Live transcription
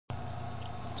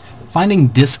Finding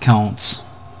discounts.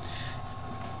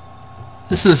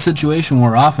 This is a situation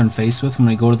we're often faced with when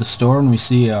we go to the store and we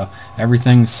see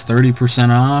everything's 30%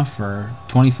 off or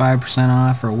 25%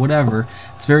 off or whatever.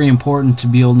 It's very important to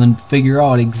be able to figure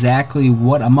out exactly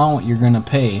what amount you're going to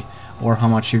pay or how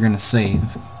much you're going to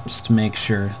save, just to make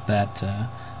sure that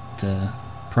the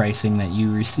pricing that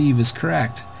you receive is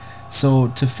correct. So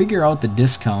to figure out the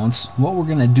discounts, what we're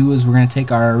going to do is we're going to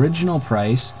take our original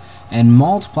price and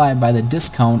multiply it by the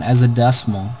discount as a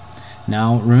decimal.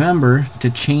 Now remember, to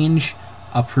change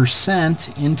a percent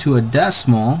into a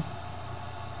decimal,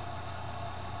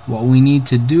 what we need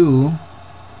to do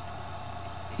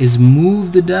is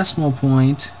move the decimal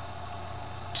point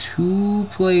 2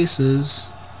 places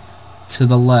to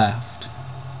the left.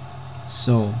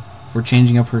 So if we're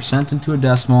changing a percent into a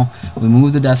decimal, we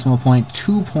move the decimal point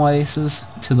 2 places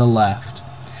to the left.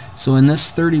 So in this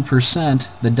 30%,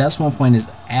 the decimal point is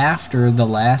after the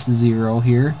last 0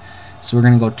 here. So we're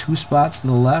going to go 2 spots to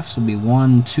the left, so it'll be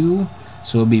 1, 2.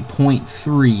 So it'll be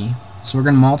 0.3. So we're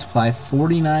going to multiply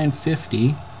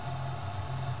 4950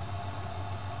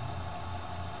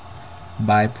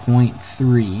 by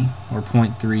 0.3 or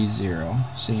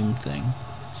 0.30. Same thing.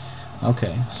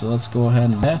 Okay, so let's go ahead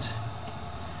and bet.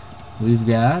 We've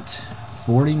got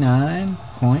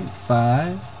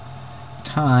 49.5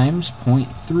 times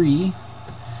 0.3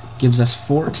 gives us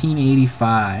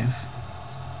 1485.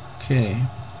 Okay.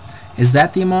 Is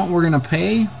that the amount we're going to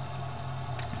pay?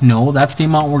 No, that's the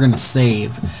amount we're going to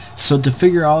save. So to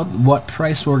figure out what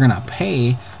price we're going to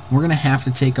pay, we're going to have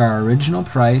to take our original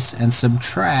price and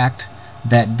subtract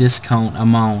that discount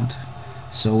amount.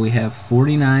 So we have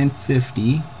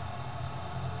 49.50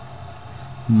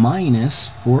 minus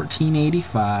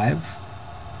 14.85,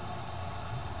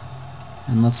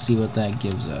 and let's see what that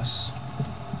gives us.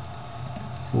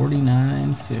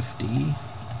 49.50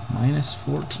 minus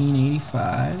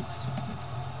 14.85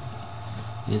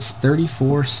 is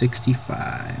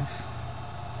 34.65.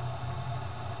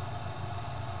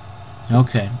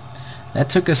 Okay, that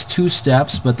took us 2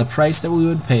 steps, but the price that we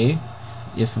would pay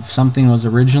if something was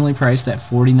originally priced at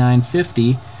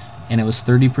 49.50 and it was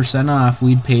 30% off,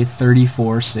 we'd pay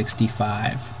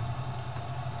 34.65.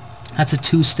 That's a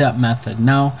 2-step method.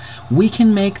 Now we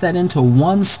can make that into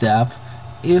 1 step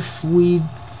if we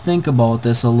think about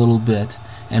this a little bit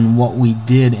and what we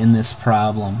did in this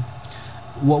problem.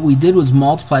 What we did was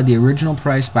multiply the original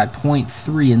price by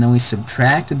 0.3 and then we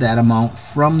subtracted that amount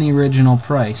from the original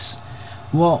price.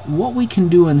 Well, what we can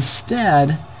do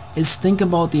instead is think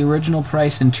about the original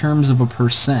price in terms of a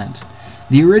percent.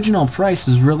 The original price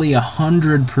is really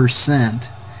 100%,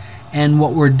 and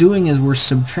what we're doing is we're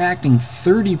subtracting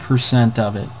 30%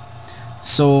 of it.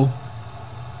 So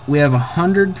we have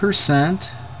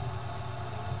 100%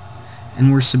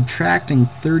 and we're subtracting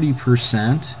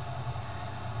 30%.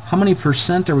 How many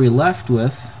percent are we left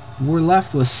with? We're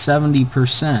left with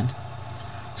 70%.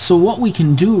 So what we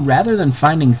can do, rather than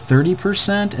finding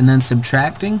 30% and then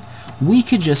subtracting, we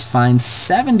could just find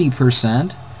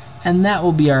 70% and that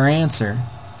will be our answer.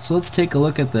 So let's take a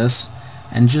look at this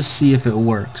and just see if it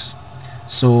works.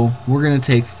 So we're going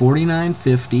to take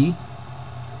 49.50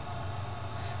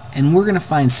 and we're going to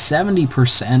find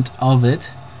 70% of it,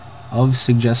 of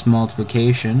suggest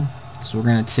multiplication. So we're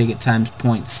going to take it times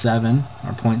 0.7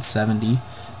 or 0.70,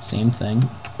 same thing,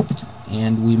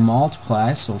 and we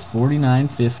multiply. So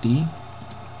 49.50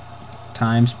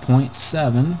 times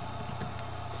 0.7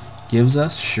 gives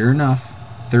us, sure enough,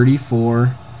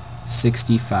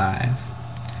 34.65.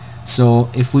 So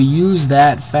if we use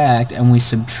that fact and we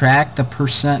subtract the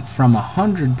percent from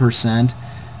 100%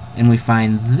 and we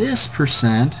find this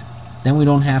percent, then we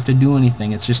don't have to do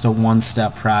anything. It's just a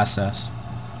 1-step process.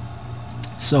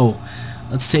 So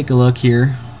let's take a look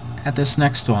here at this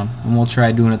next one, and we'll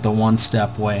try doing it the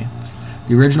 1-step way.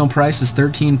 The original price is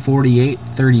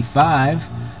 $1348.35,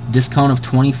 discount of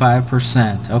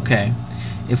 25%. Okay,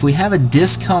 if we have a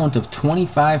discount of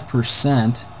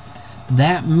 25%,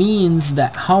 that means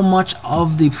that how much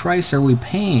of the price are we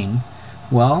paying?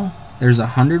 Well, there's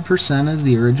 100% as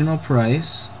the original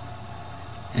price,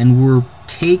 and we're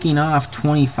taking off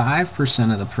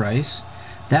 25% of the price.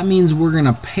 That means we're going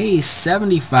to pay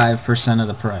 75% of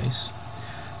the price.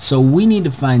 So we need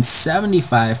to find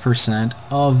 75%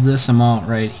 of this amount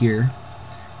right here.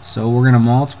 So we're going to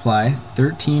multiply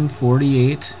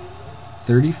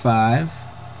 1348.35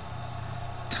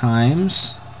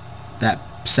 times that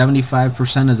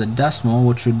 75% is a decimal,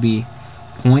 which would be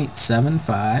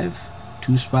 0.75,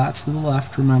 2 spots to the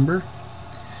left, remember.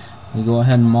 We go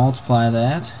ahead and multiply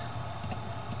that.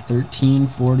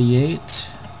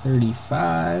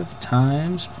 1348.35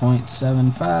 times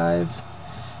 0.75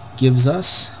 gives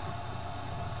us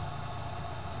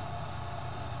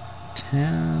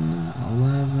 10,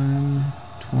 11,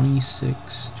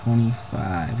 26,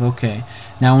 25. Okay,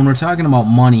 now when we're talking about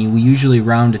money, we usually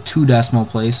round to 2 decimal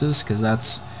places because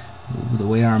that's the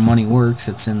way our money works.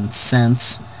 It's in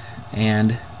cents,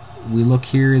 and we look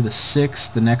here, the 6,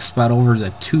 the next spot over is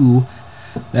a 2.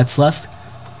 That's less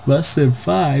than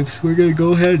 5, so we're going to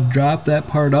go ahead and drop that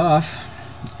part off,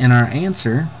 and our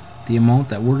answer, the amount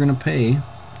that we're going to pay,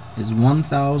 is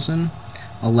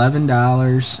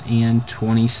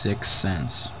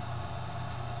 $1,011.26.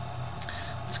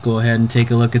 Let's go ahead and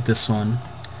take a look at this one.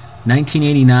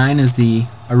 $19.89 is the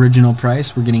original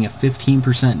price. We're getting a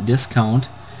 15% discount.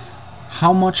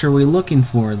 How much are we looking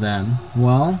for then?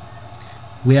 Well,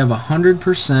 we have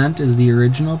 100% is the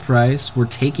original price. We're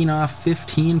taking off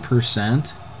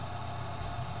 15%.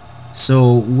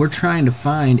 So we're trying to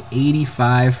find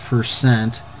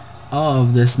 85%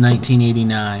 of this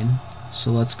 $19.89.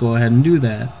 So let's go ahead and do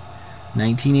that.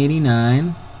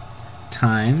 $19.89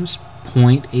 times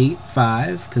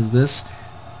 0.85, because this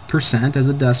percent as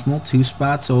a decimal, 2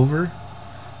 spots over,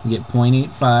 we get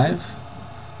 0.85.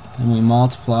 Then we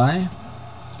multiply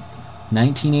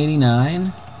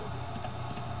 $19.89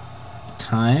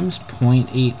 times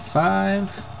 0.85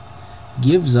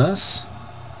 gives us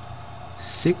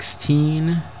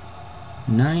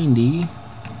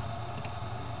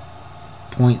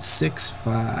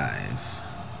 $1690.65.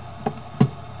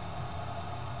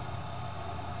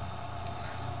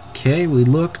 Okay, we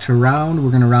look to round.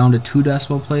 We're going to round to 2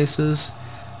 decimal places.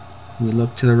 We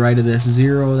look to the right of this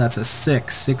 0. That's a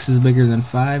 6. 6 is bigger than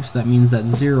 5, so that means that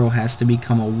 0 has to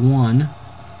become a 1.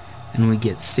 And we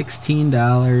get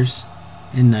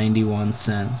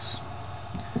 $16.91.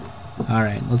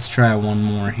 Alright, let's try one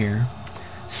more here.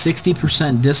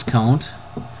 60% discount.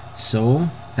 So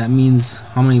that means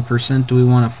how many percent do we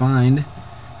want to find?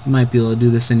 You might be able to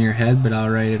do this in your head, but I'll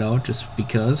write it out just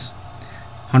because.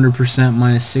 100%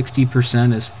 minus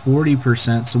 60% is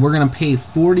 40%. So we're going to pay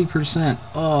 40%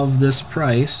 of this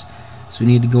price. So we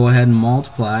need to go ahead and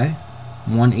multiply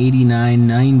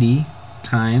 189.90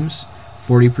 times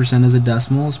 40% as a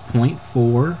decimal is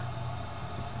 0.4.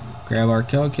 Grab our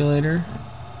calculator.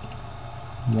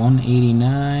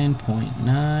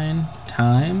 189.9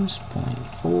 times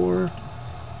 0.4,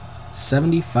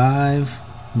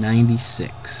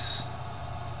 75.96.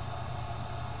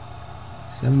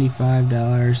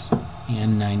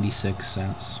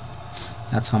 $75.96.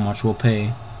 That's how much we'll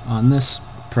pay on this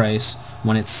price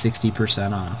when it's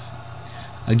 60% off.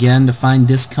 Again, to find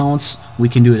discounts, we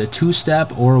can do it a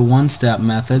 2-step or a 1-step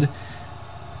method.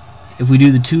 If we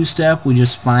do the 2-step, we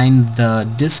just find the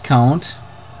discount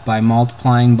by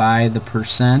multiplying by the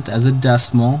percent as a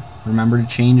decimal. Remember to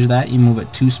change that. You move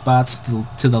it 2 spots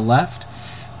to the left.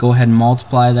 Go ahead and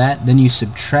multiply that. Then you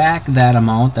subtract that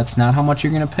amount. That's not how much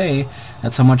you're going to pay.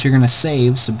 That's how much you're going to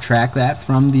save. Subtract that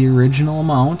from the original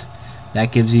amount.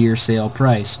 That gives you your sale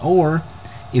price. Or,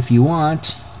 if you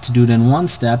want to do it in 1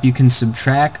 step, you can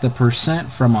subtract the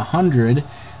percent from 100.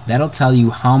 That'll tell you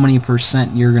how many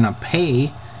percent you're going to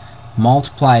pay.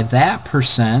 Multiply that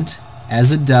percent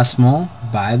as a decimal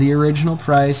by the original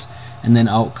price, and then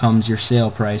out comes your sale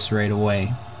price right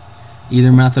away.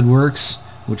 Either method works.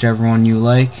 Whichever one you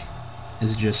like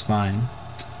is just fine.